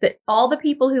 yes. All the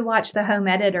people who watch the home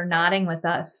edit are nodding with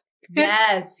us.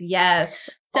 Yes, yes.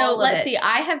 So All of let's it. see.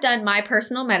 I have done my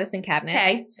personal medicine cabinet.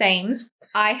 Okay, sames.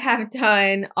 I have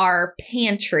done our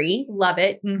pantry. Love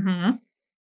it. Mm-hmm.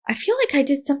 I feel like I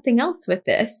did something else with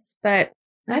this, but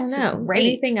That's I don't know. great.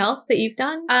 Anything else that you've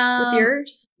done with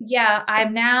yours? Yeah,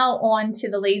 I'm now on to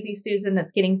the Lazy Susan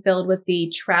that's getting filled with the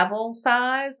travel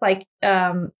size. Like,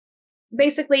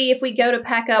 basically, if we go to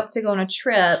pack up to go on a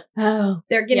trip, Oh,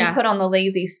 they're getting Yeah. put on the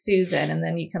Lazy Susan, and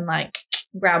then you can like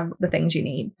grab the things you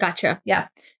need. gotcha.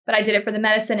 But I did it for the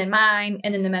medicine in mine,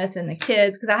 and then the medicine in the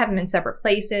kids because I have them in separate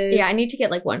places. Yeah, I need to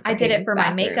get like one. For I did it Hayden's for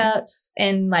my bathroom. makeups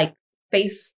and like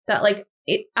face stuff. Like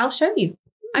it, I'll show you.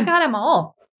 I got them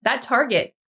all. That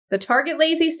Target, the Target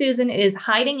Lazy Susan is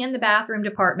hiding in the bathroom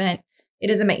department. It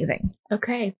is amazing.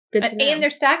 Okay, good to know. And they're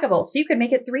stackable. So you could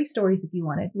make it 3 stories if you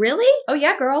wanted. really Oh,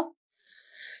 yeah, girl.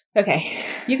 okay.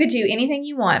 You could do anything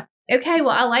you want. Okay, well,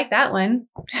 I like that one.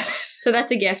 So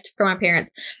that's a gift for my parents.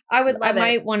 I Love it.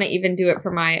 might want to even do it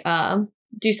for my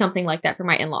do something like that for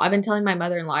my in-law. I've been telling my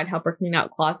mother-in-law I'd help her clean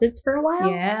out closets for a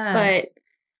while. Yeah. But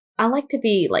I like to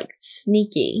be like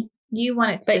sneaky. you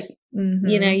want it to but, just, mhm.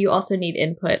 You know, you also need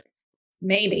input.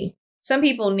 maybe. Some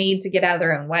people need to get out of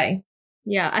their own way,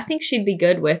 Yeah, I think she'd be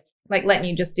good with. like letting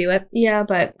you just do it. Yeah,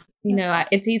 but you know,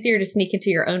 it's easier to sneak into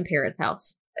your own parents'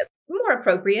 house More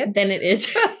appropriate. than it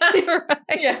is.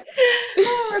 Yeah.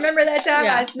 Oh, remember that time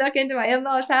Yeah. I snuck into my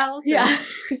in-laws' house? Yeah.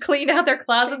 And cleaned out their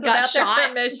closets Got without shot their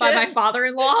permission. by my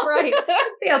father-in-law. Right. That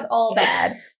sounds all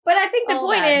bad. But I think the All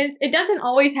point bad. is, it doesn't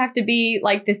always have to be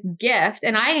like this gift.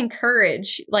 And I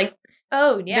encourage, like,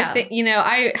 Oh, yeah. you know,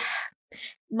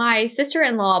 my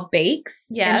sister-in-law bakes.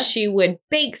 And Yes. she would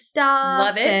bake stuff.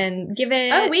 Love it. And give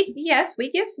it. Oh, we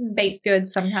give some baked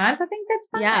goods sometimes. I think that's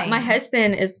fine. Yeah, my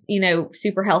husband is, you know,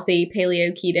 super healthy,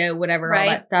 paleo, keto, whatever, all Right.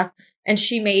 that stuff. And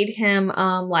she made him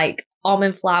like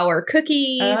almond flour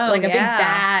cookies, Oh, like a big yeah.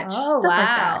 batch, Oh, stuff like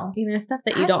wow. that. You know, stuff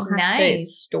that you That's don't have to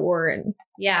nice. store and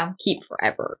Yeah. keep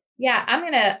forever. Yeah. I'm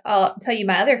going to tell you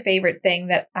my other favorite thing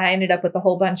that I ended up with a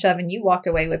whole bunch of and you walked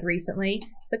away with recently.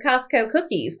 The Costco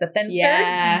cookies, the Thinsters.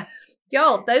 Yeah.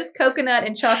 Y'all, those coconut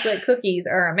and chocolate cookies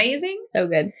are amazing. So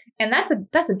good. And that's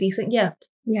a decent gift.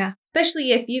 Yeah.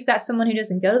 Especially if you've got someone who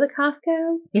doesn't go to the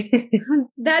Costco.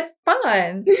 That's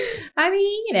fun. I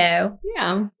mean, you know.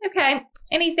 Yeah. Okay.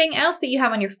 Anything else that you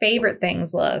have on your favorite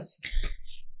things list?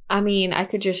 I mean, I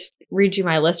could just read you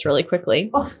my list really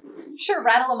quickly. Oh, sure.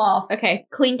 Rattle them off. Okay.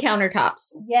 Clean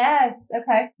countertops. Yes.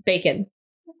 Okay. Bacon.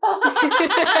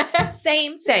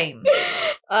 Same.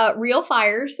 Real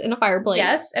fires in a fireplace.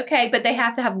 Yes. Okay. But they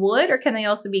have to have wood or can they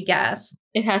also be gas?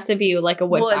 It has to be like a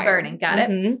wood fire. burning. Got it.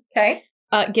 Mhm. Okay.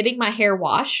 Getting my hair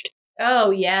washed.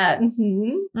 Oh, yes.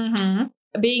 Mm-hmm.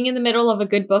 Being in the middle of a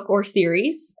good book or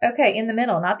series. Okay. In the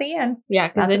middle, not the end. Yeah,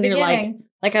 Not because the then you're beginning.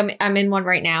 like I'm in one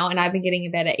right now, and I've been getting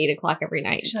in bed at 8:00 every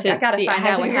night. She's like, I gotta find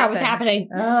out what figure what's happens. happening.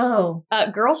 Oh.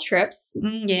 Girls trips.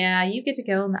 Yeah. You get to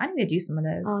go. I need to do some of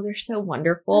those. Oh, they're so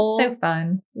wonderful. That's so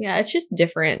fun. Yeah, it's just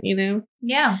different, you know.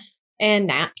 Yeah. And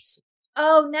naps.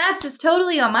 Oh, naps is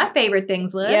totally on my favorite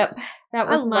things list. Yep, that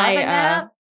was I love my a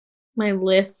nap my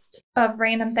list. of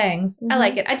random things. I Mhm.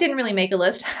 like it. I didn't really make a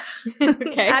list.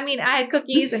 Okay. I mean, I had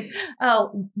cookies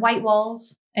and white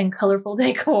walls and colorful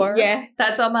decor. Yes.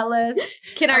 That's on my list.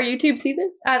 Can our YouTube see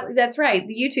this? That's right.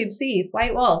 The YouTube sees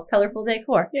white walls, colorful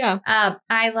decor. Yeah.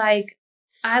 I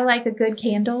like a good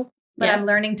candle. but I'm Yes.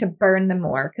 learning to burn them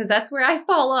more because that's where I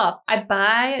fall off. I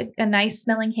buy a nice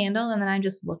smelling candle and then I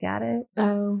just look at it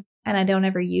Oh, and I don't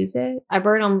ever use it. I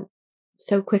burn them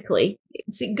so quickly.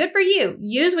 See, good for you.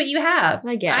 Use what you have.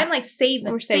 I guess. I'm like saving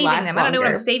Or say them. last I don't know what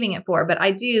I'm longer. saving it for, but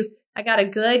I do. I got a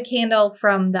good candle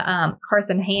from the Hearth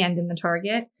and Hand in the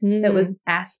Target that was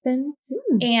aspen.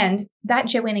 Mm. And that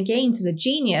Joanna Gaines is a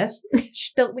genius. When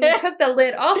you took the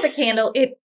lid off the candle,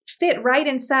 it fit right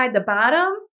inside the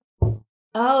bottom.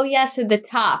 Oh, yeah. So the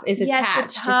top is Yes, the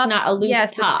attached. top- It's not a loose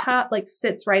yes, top. the top like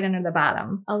sits right under the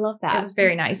bottom. I love It that. was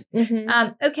very nice.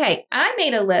 Mhm. Okay, I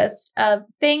made a list of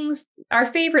things, our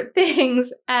favorite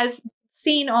things as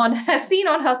seen on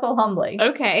Hustle Humbly.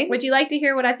 Okay. Would you like to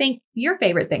hear what I think your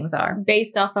favorite things are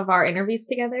Based off of our interviews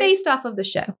together? based off of the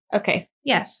show? Okay.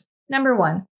 Yes. Number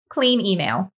 1, clean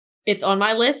email. It's on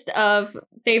my list of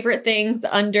favorite things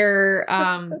under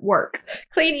work.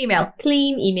 Clean email.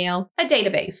 Clean email. A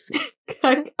database.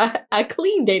 a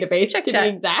clean database, Check, to check.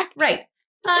 be exact. Right.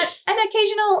 An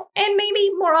occasional, and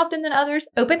maybe more often than others,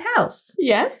 open house.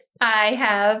 Yes. I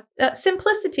have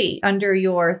simplicity under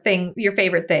your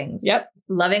favorite things. Yep.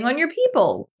 Loving on your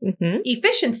people. Mm-hmm.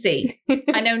 Efficiency.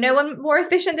 I know no one more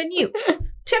efficient than you.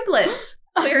 Templates.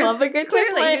 I love a good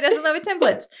Clearly, template. who doesn't love a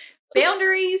templates?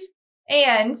 Boundaries.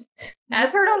 And,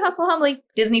 as heard on Hustle Humbly,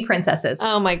 Disney princesses.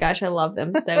 Oh my gosh, I love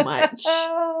them so much.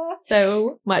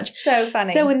 So much. So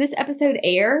funny. So when this episode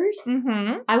airs,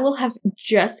 Mhm. I will have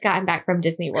just gotten back from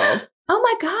Disney World. Oh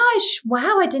my gosh.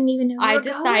 Wow. I didn't even know you I were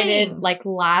decided going. like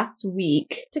last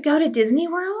week To go to Disney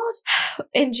World?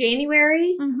 in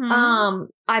January. Mhm.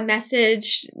 I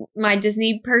messaged my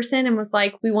Disney person and was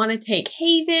like, we want to take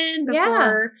Haven Yeah.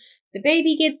 before the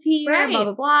baby gets here, Right. blah,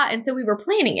 blah, blah. And so we were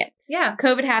planning it. Yeah.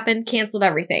 COVID happened, canceled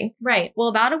everything. Right. Well,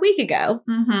 about a week ago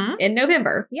Mm-hmm. in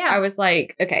November, Yeah. I was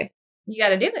like, okay, You got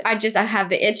to do it. I have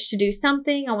the itch to do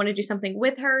something. I want to do something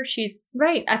with her. She's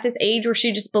Right. at this age where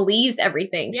she just believes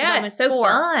everything. She's Yeah, almost it's so 4.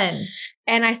 fun.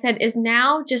 And I said, is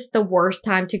now just the worst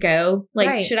time to go? Like,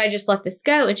 Right. should I just let this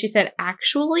go? And she said,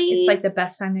 actually, It's like the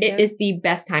best time to go. it is the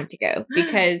best time to go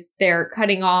because they're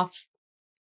cutting off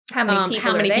How many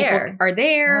people are there? people are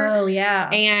there. Oh, yeah.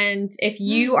 And if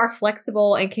you are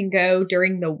flexible and can go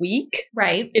during the week,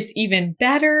 Right. it's even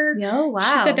better. Oh, wow.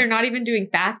 She said they're not even doing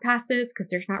fast passes because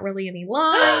there's not really any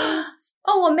lines.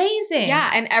 Oh, amazing.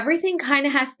 Yeah, and everything kind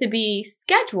of has to be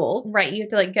scheduled Right. You have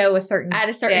to like go a certain at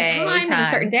a certain time and a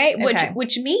certain day, Okay.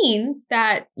 which means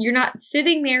that you're not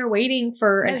sitting there waiting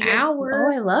for No, an you're- hour.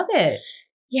 Oh, I love it.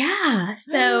 Yeah,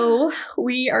 so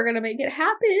we are gonna make it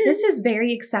happen. This is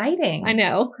very exciting. I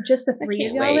know. Just the 3 of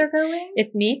can't y'all wait. are going?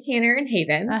 It's me, Tanner, and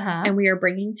Haven, Uh-huh. and we are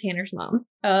bringing Tanner's mom.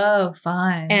 Oh,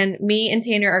 fun. And me and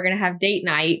Tanner are gonna have date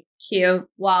night cute.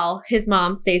 while his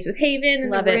mom stays with Haven in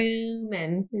Love the it. room,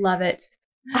 and Love it.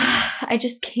 I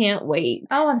just can't wait.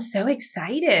 Oh, I'm so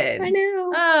excited. I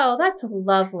know. Oh, that's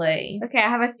lovely. Okay, I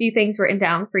have a few things written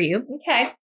down for you.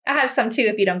 Okay. I have some too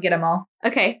if you don't get them all.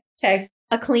 Okay, Okay.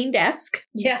 a clean desk.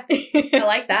 Yeah. I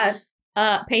like that.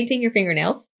 Painting your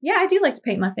fingernails. Yeah, I do like to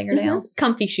paint my fingernails.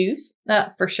 Comfy shoes.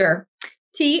 For sure.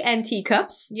 Tea and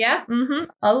teacups. Yeah. Mm-hmm.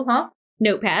 Oh, huh.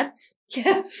 Notepads.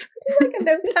 Yes. I do like a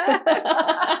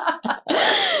notepad.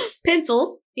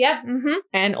 Pencils. Yeah. Mm-hmm.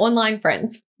 And online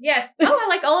friends. Yes. Oh, I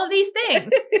like all of these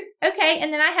things. Okay.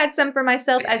 And then I had some for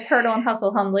myself as heard on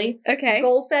Hustle Humbly. Okay.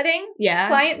 Goal setting, Yeah.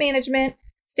 client management,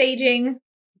 staging,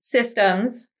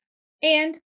 systems,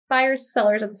 and buyers,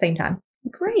 sellers at the same time.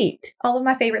 Great. All of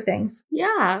my favorite things.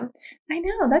 Yeah. I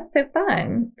know. That's so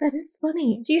fun. That is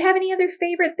funny. Do you have any other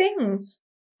favorite things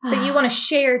that you want to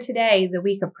share today, the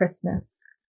week of Christmas?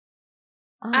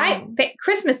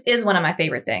 Christmas is one of my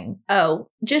favorite things.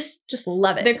 Just Just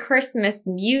love it. the Christmas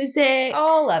music,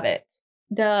 all of it.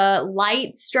 the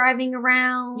lights driving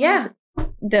around. Yeah.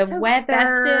 The So weather.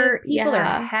 festive. People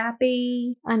yeah. are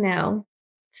happy. I know.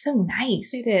 It's so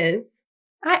nice. It is.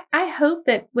 I hope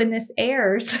that when this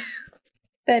airs,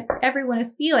 that everyone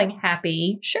is feeling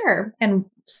happy Sure. and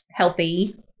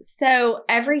healthy. So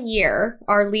every year,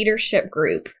 our leadership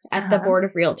group at the Uh-huh. Board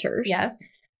of Realtors Yes.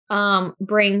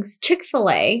 brings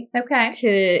Chick-fil-A Okay.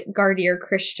 to Gardier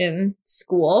Christian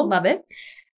School. Love it.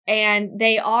 And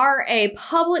they are a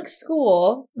public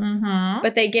school, Mm-hmm.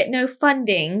 but they get no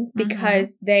funding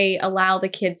because they allow the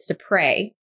kids to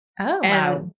pray. Oh,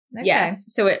 And wow. Okay. Yes.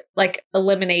 So it like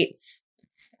eliminates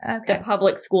Okay. the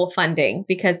public school funding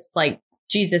because like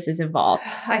Jesus is involved.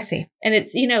 I see. And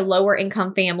it's, lower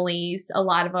income families, a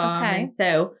lot of them. Okay. And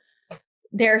so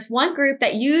there's one group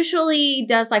that usually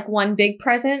does like one big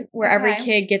present where every Okay.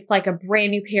 kid gets like a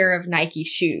brand new pair of Nike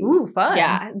shoes. Ooh, fun.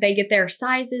 Yeah. They get their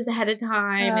sizes ahead of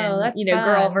time Oh, and, that's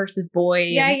girl fun. versus boy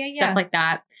Yeah, and yeah, stuff yeah. like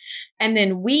that. And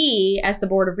then we, as the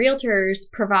board of realtors,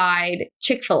 provide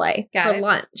Chick-fil-A Got for it.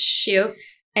 lunch. Cute.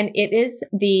 And it is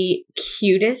the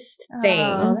cutest thing.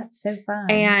 Oh, that's so fun.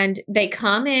 And they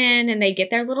come in and they get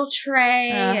their little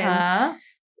tray. And uh-huh.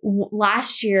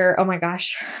 last year, oh my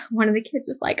gosh, one of the kids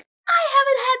was like, I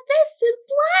haven't had this since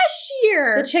last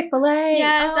year. The Chick-fil-A.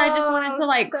 Yes, I just wanted to,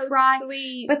 like, so cry.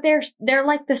 Sweet. But they're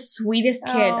like the sweetest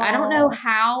kids. I don't know Oh.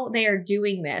 how they are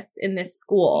doing this in this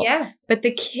school. Yes. But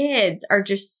the kids are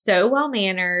just so well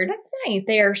mannered. That's nice.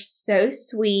 They are so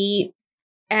sweet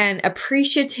and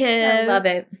appreciative. I love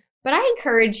it. But I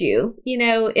encourage you,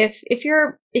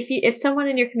 if someone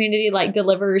in your community like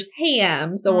delivers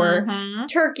hams or Mhm.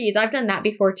 turkeys, I've done that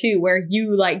before too, where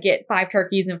you like get 5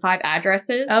 turkeys and 5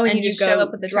 addresses. Oh, and you just go show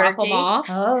up with the drop turkey. them off.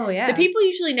 Oh, yeah. The people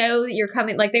usually know that you're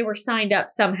coming, like they were signed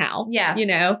up somehow. Yeah.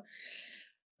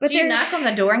 But Do you they're- knock on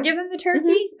the door and give them the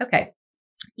turkey? Okay.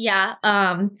 Yeah.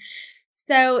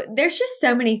 So there's just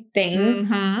so many things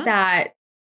Mhm. that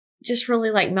just really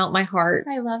like melt my heart.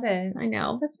 I love it. I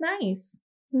know. That's nice.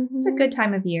 It's a good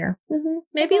time of year.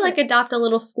 Maybe love like adopt a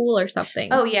little school or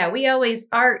something. Oh yeah, we always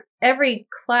every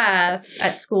class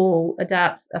at school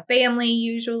adopts a family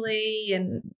usually,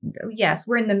 and yes,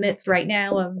 we're in the midst right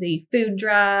now of the food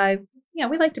drive. Yeah,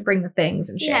 we like to bring the things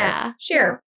and share. Yeah.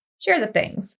 Share the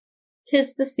things.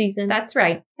 'Tis the season. That's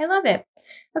right. I love it.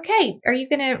 Okay, are you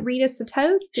going to read us a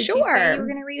toast? Did you say Sure. you were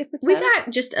going to read us a toast? We got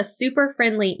just a super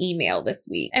friendly email this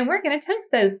week. and we're going to toast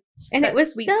those. And that it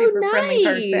was sweet, so super friendly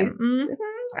person. nice. Mhm.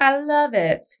 I love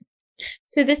it.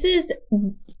 So this is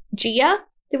Gia.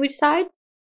 Did we decide?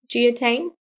 Gia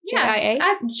Tang? Yes,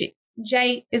 Gia?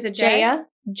 J is it J? Jaya?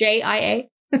 J-I-A.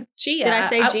 Gia. Did I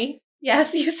say G?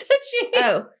 Yes, you said G.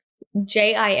 Oh.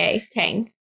 J-I-A.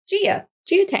 Tang. Gia.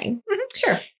 Gia Tang.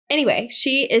 Sure. Anyway,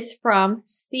 she is from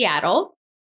Seattle.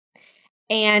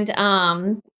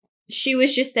 And she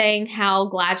was just saying how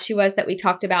glad she was that we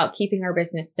talked about keeping our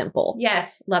business simple.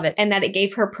 Yes, love it. And that it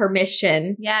gave her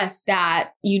permission Yes.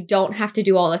 that you don't have to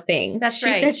do all the things. That's she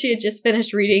right. said she had just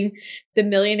finished reading The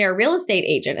Millionaire Real Estate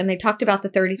Agent, and they talked about the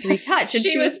 33 touch, and She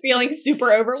she was feeling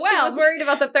super overwhelmed. She was worried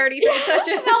about the 33 touches.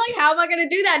 I felt like, how am I going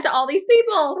to do that to all these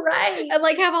people? Right. And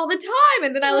like have all the time.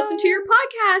 And then I listened to your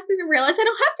podcast and realized I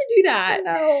don't have to do that.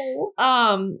 No.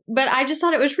 But I just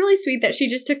thought it was really sweet that she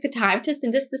just took the time to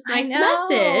send us this nice I know.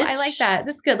 message. I like that.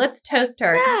 That's good. Let's toast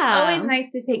her. 'Cause Yeah. It's always nice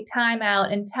to take time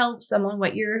out and tell someone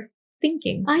what you're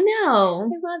thinking. I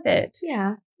know. I love it.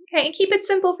 Yeah. Okay, and keep it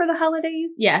simple for the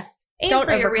holidays. Yes. And Don't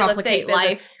for your real estate overcomplicate business.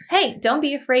 life. Hey, don't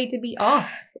be afraid to be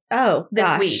off Oh, this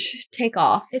gosh. week. Take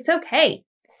off. It's okay.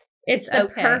 It's the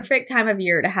okay. perfect time of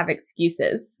year to have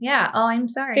excuses. Yeah. Oh, I'm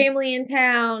sorry. Family in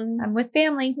town. I'm with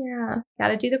family. Yeah. Got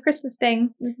to do the Christmas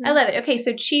thing. Mhm. I love it. Okay,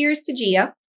 so cheers to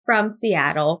Gia. From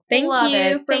Seattle. Thank Love you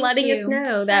it. for Thank letting us you.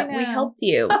 know that I we know. helped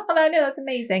you. Oh, I know. That's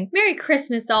amazing. Merry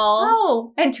Christmas, all.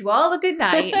 Oh, and to all a good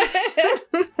night.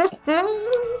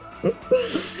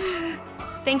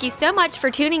 Thank you so much for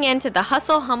tuning in to the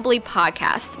Hustle Humbly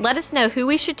podcast. Let us know who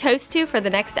we should toast to for the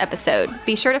next episode.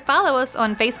 Be sure to follow us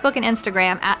on Facebook and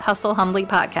Instagram at Hustle Humbly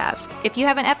Podcast. If you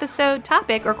have an episode,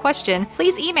 topic, or question,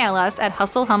 please email us at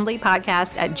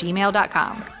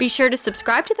hustlehumblypodcast@gmail.com. Be sure to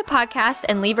subscribe to the podcast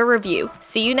and leave a review.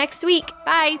 See you next week.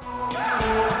 Bye.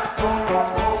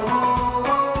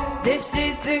 This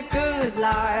is the good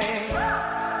life.